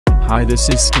Hi, this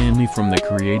is Stanley from the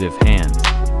Creative Hand.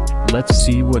 Let's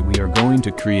see what we are going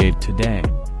to create today.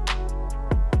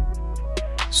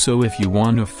 So if you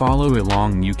want to follow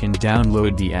along, you can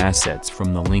download the assets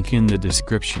from the link in the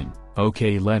description.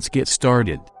 Okay, let's get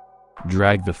started.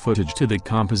 Drag the footage to the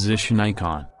composition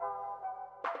icon.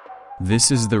 This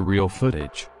is the real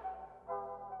footage.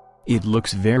 It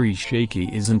looks very shaky,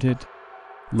 isn't it?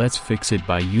 Let's fix it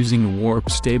by using Warp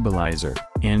Stabilizer,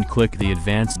 and click the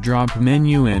Advanced drop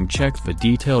menu and check the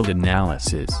Detailed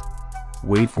Analysis.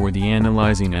 Wait for the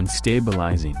analyzing and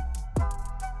stabilizing.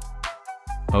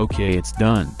 Okay, it's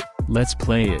done. Let's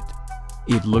play it.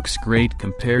 It looks great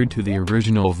compared to the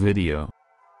original video.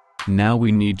 Now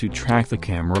we need to track the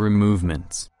camera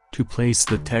movements, to place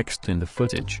the text in the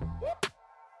footage.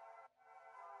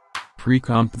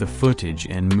 Pre-comp the footage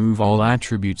and move all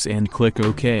attributes and click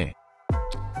OK.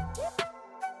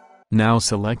 Now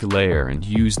select layer and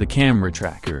use the camera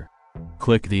tracker.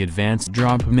 Click the Advanced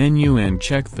drop menu and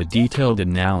check the Detailed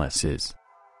Analysis.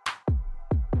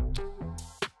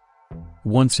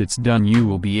 Once it's done, you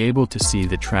will be able to see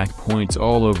the track points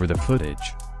all over the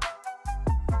footage.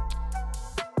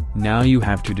 Now you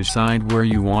have to decide where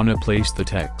you want to place the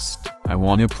text. I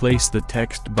want to place the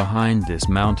text behind this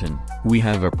mountain. We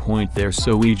have a point there,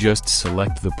 so we just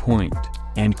select the point,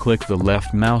 and click the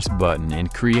left mouse button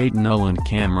and create null and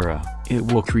camera. It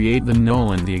will create the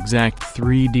null in the exact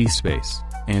 3D space,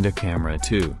 and a camera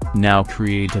too. Now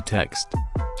create a text.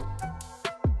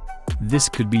 This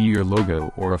could be your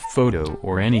logo or a photo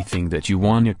or anything that you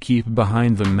want to keep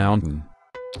behind the mountain.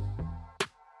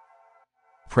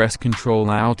 Press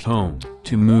Ctrl-Alt-Home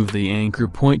to move the anchor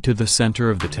point to the center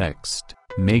of the text.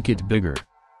 Make it bigger.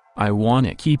 I want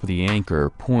to keep the anchor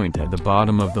point at the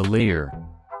bottom of the layer.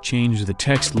 Change the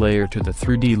text layer to the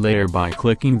 3D layer by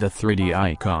clicking the 3D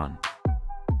icon.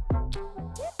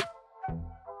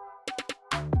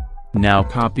 Now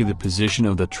copy the position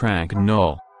of the track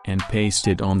null, and paste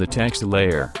it on the text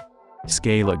layer.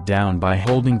 Scale it down by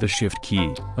holding the Shift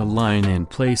key, align and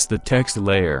place the text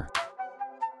layer.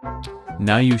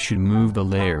 Now you should move the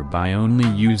layer by only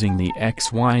using the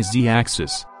XYZ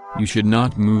axis. You should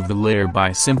not move the layer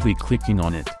by simply clicking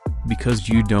on it, because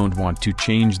you don't want to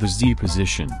change the Z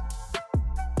position.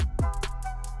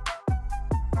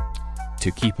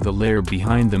 To keep the layer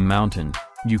behind the mountain,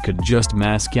 you could just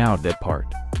mask out that part,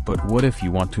 but what if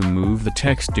you want to move the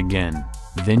text again?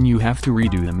 Then you have to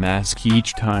redo the mask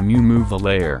each time you move the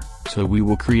layer, so we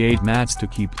will create mats to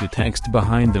keep the text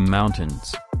behind the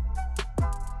mountains.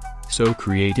 So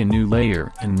create a new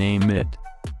layer and name it.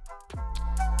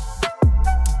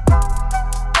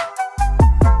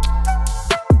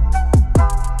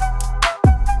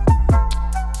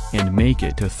 And make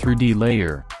it a 3D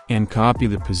layer, and copy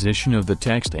the position of the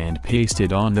text and paste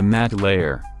it on the matte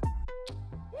layer.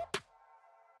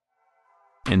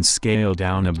 And scale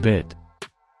down a bit.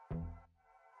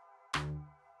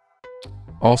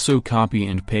 Also copy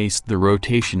and paste the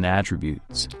rotation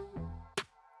attributes.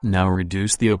 Now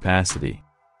reduce the opacity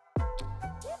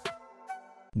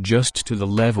just to the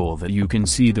level that you can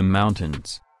see the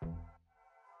mountains.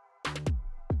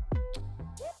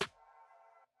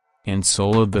 And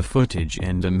solid the footage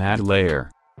and the matte layer.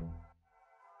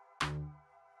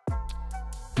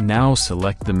 Now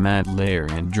select the matte layer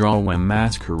and draw a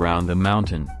mask around the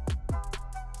mountain.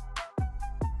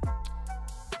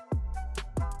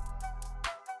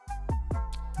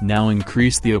 Now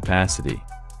increase the opacity.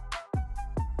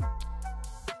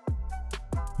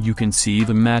 You can see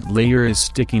the matte layer is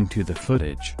sticking to the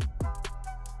footage.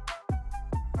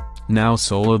 Now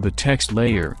solid the text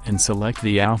layer and select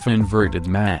the alpha inverted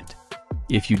matte.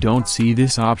 If you don't see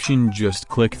this option, just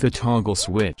click the toggle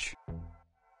switch.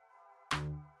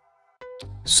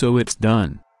 So it's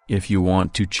done. If you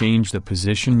want to change the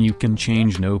position, you can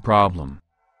change, no problem.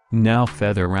 Now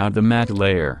feather out the matte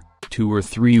layer. 2 or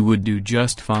 3 would do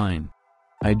just fine.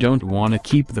 I don't want to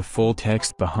keep the full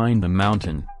text behind the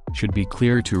mountain. Should be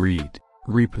clear to read.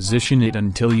 Reposition it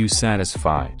until you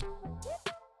satisfied.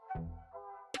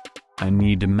 I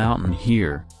need a mountain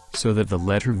here, so that the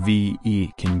letter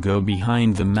VE can go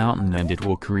behind the mountain and it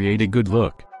will create a good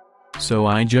look. So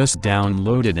I just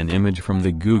downloaded an image from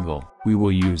the Google. We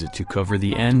will use it to cover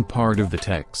the end part of the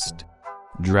text.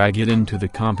 Drag it into the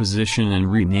composition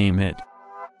and rename it.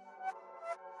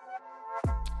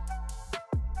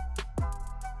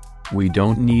 We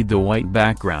don't need the white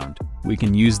background. We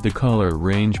can use the color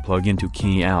range plugin to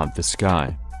key out the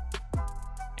sky.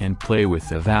 And play with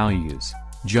the values,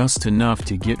 just enough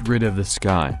to get rid of the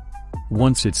sky.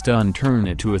 Once it's done, turn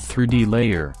it to a 3D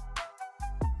layer.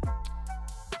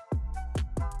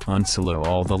 Unsolo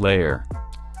all the layer.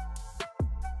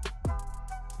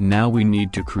 Now we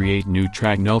need to create new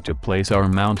track null to place our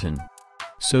mountain.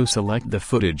 So select the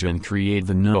footage and create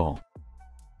the null.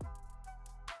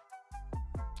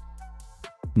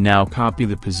 Now copy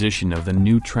the position of the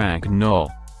new track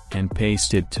null, and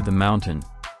paste it to the mountain.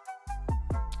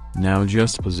 Now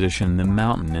just position the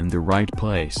mountain in the right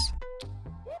place.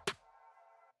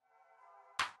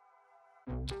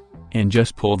 And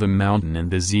just pull the mountain in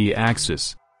the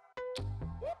Z-axis.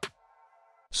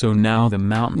 So now the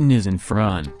mountain is in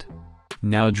front.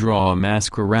 Now draw a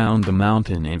mask around the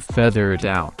mountain and feather it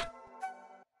out.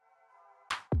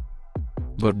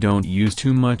 But don't use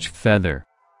too much feather.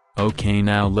 Okay,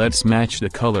 now let's match the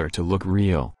color to look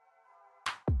real.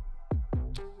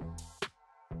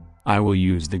 I will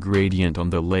use the gradient on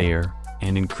the layer,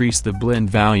 and increase the blend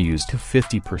values to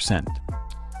 50%.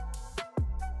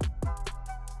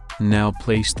 Now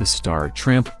place the start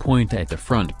ramp point at the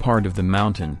front part of the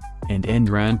mountain, and end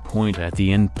ramp point at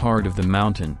the end part of the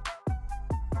mountain.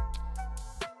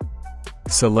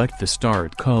 Select the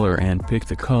start color and pick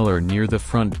the color near the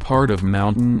front part of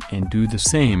mountain and do the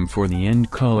same for the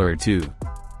end color too.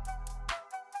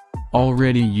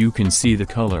 Already you can see the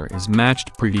color is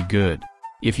matched pretty good.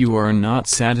 If you are not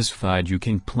satisfied, you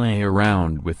can play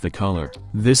around with the color.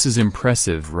 This is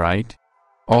impressive, right?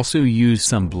 Also use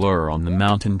some blur on the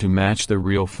mountain to match the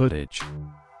real footage.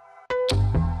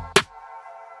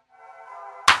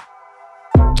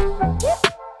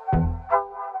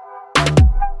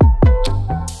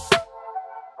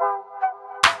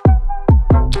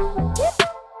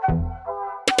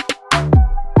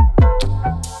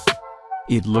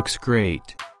 It looks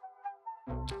great.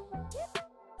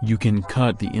 You can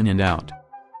cut the in and out.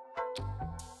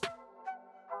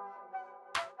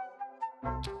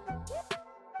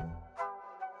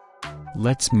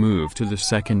 Let's move to the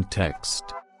second text.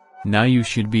 Now you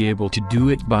should be able to do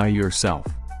it by yourself.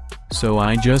 So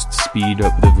I just speed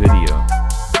up the video.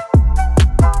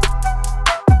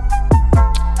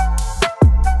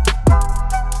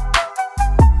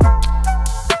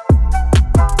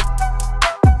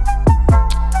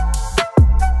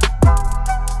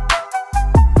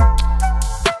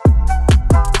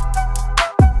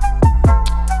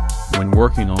 When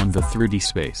working on the 3D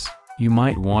space, you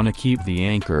might want to keep the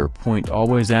anchor point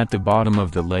always at the bottom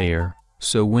of the layer,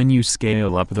 so when you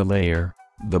scale up the layer,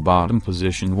 the bottom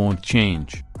position won't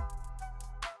change.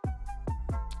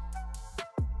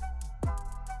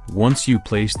 Once you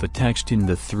place the text in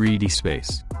the 3D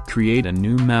space, create a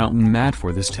new mountain matte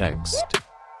for this text.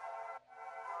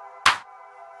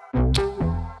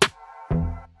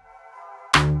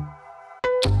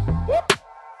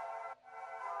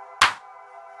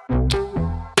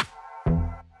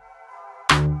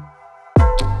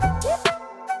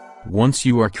 Once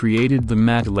you are created the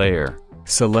matte layer,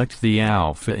 select the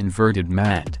alpha inverted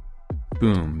matte.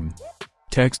 Boom.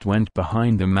 Text went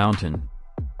behind the mountain.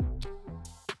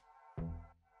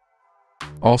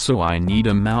 Also I need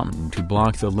a mountain to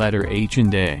block the letter H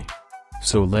and A.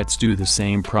 So let's do the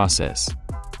same process.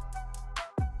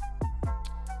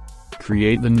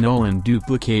 Create the null and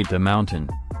duplicate the mountain.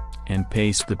 And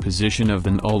paste the position of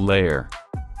the null layer.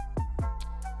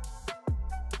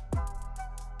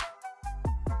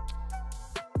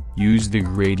 Use the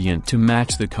gradient to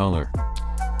match the color.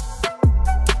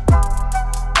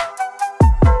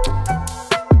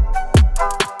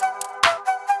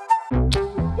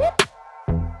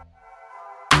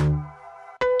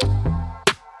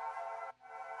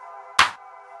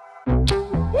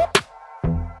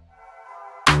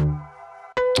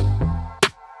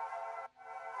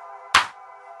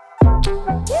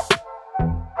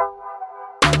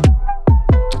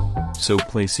 So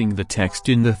placing the text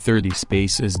in the 3D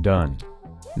space is done.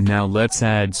 Now let's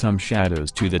add some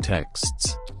shadows to the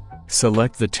texts.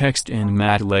 Select the text and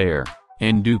matte layer,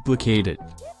 and duplicate it.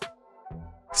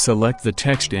 Select the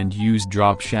text and use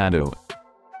drop shadow.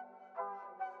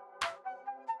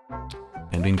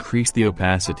 And increase the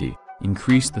opacity,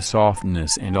 increase the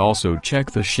softness and also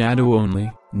check the shadow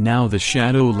only. Now the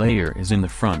shadow layer is in the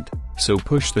front, so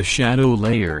push the shadow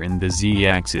layer in the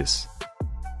Z-axis.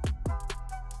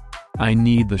 I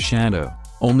need the shadow,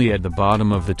 only at the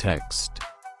bottom of the text.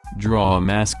 Draw a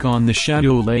mask on the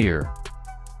shadow layer.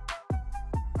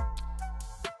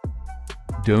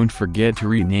 Don't forget to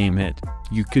rename it,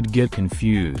 you could get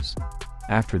confused.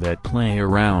 After that, play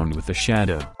around with the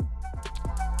shadow.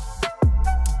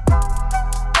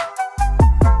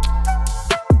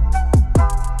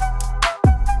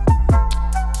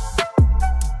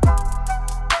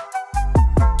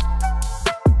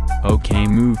 Okay,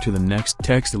 move to the next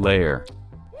text layer.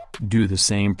 Do the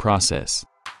same process.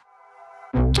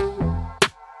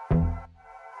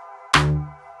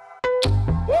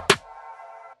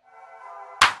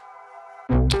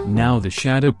 Now the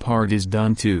shadow part is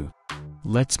done too.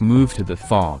 Let's move to the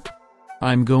fog.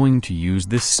 I'm going to use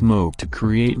this smoke to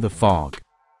create the fog.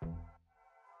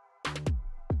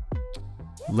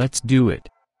 Let's do it.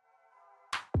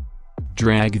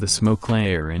 Drag the smoke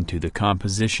layer into the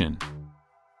composition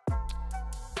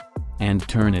and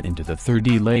turn it into the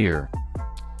 3D layer,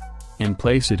 and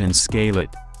place it and scale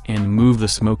it, and move the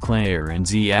smoke layer in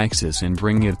Z-axis and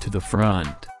bring it to the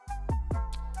front.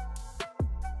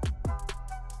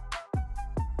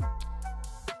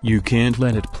 You can't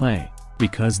let it play,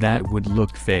 because that would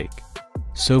look fake.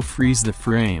 So freeze the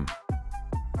frame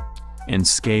and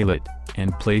scale it,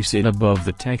 and place it above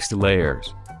the text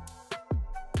layers.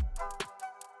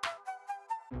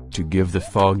 To give the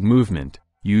fog movement,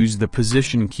 use the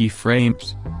position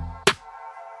keyframes.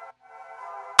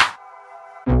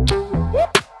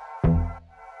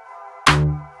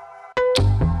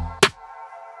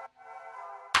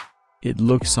 It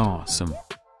looks awesome.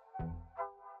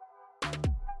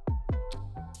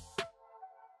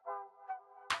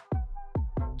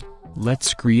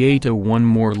 Let's create one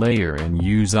more layer and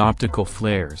use optical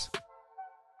flares.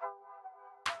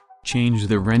 Change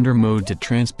the render mode to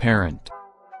transparent.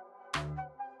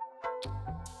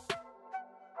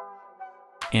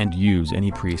 And use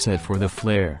any preset for the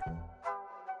flare.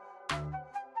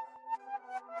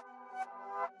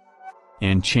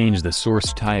 And change the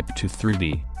source type to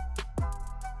 3D.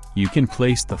 You can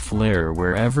place the flare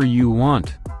wherever you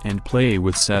want, and play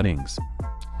with settings.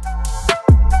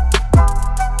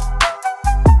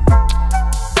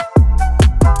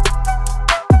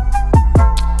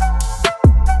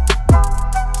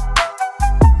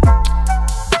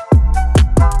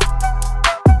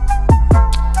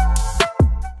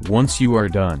 Once you are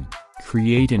done,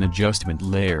 create an adjustment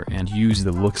layer and use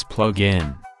the Looks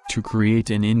plugin to create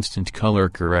an instant color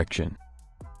correction.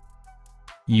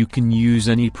 You can use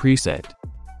any preset,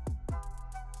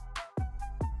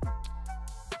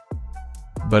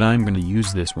 but I'm going to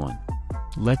use this one.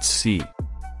 Let's see.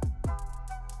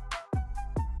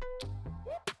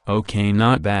 Okay,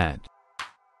 not bad.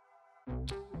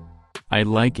 I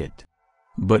like it.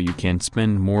 But you can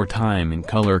spend more time in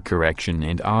color correction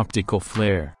and optical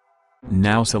flare.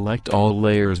 Now select all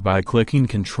layers by clicking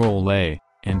Ctrl-A,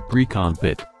 and pre-comp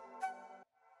it.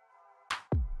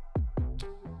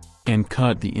 And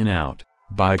cut the in-out,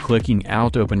 by clicking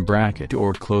Alt open bracket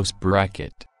or close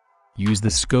bracket. Use the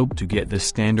scope to get the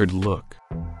standard look.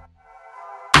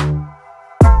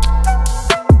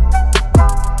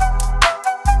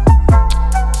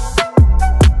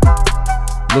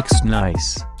 Looks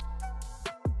nice.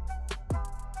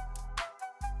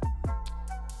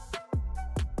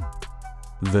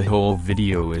 The whole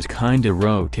video is kinda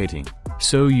rotating,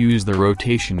 so use the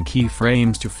rotation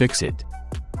keyframes to fix it.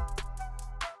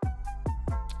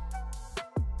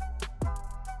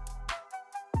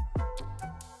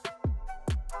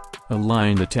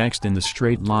 Align the text in the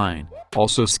straight line,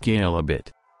 also scale a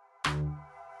bit.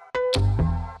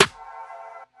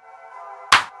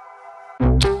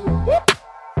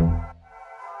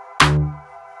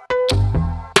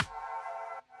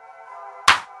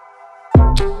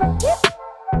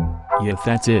 Yeah,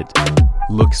 that's it.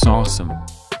 Looks awesome.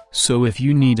 So if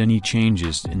you need any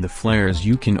changes in the flares,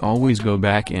 you can always go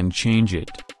back and change it.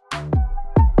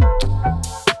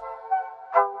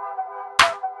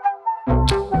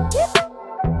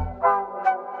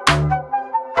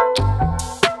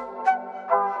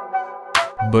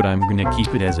 But I'm gonna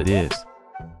keep it as it is.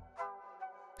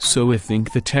 So if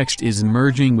think the text is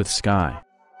merging with sky,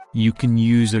 you can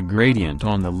use a gradient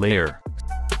on the layer.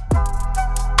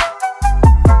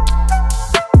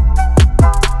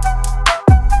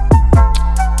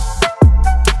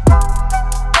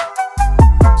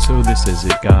 So this is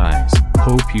it, guys.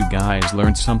 Hope you guys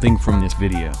learned something from this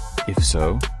video. If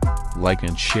so, like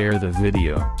and share the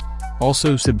video.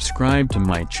 Also subscribe to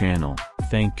my channel.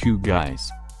 Thank you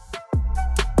guys.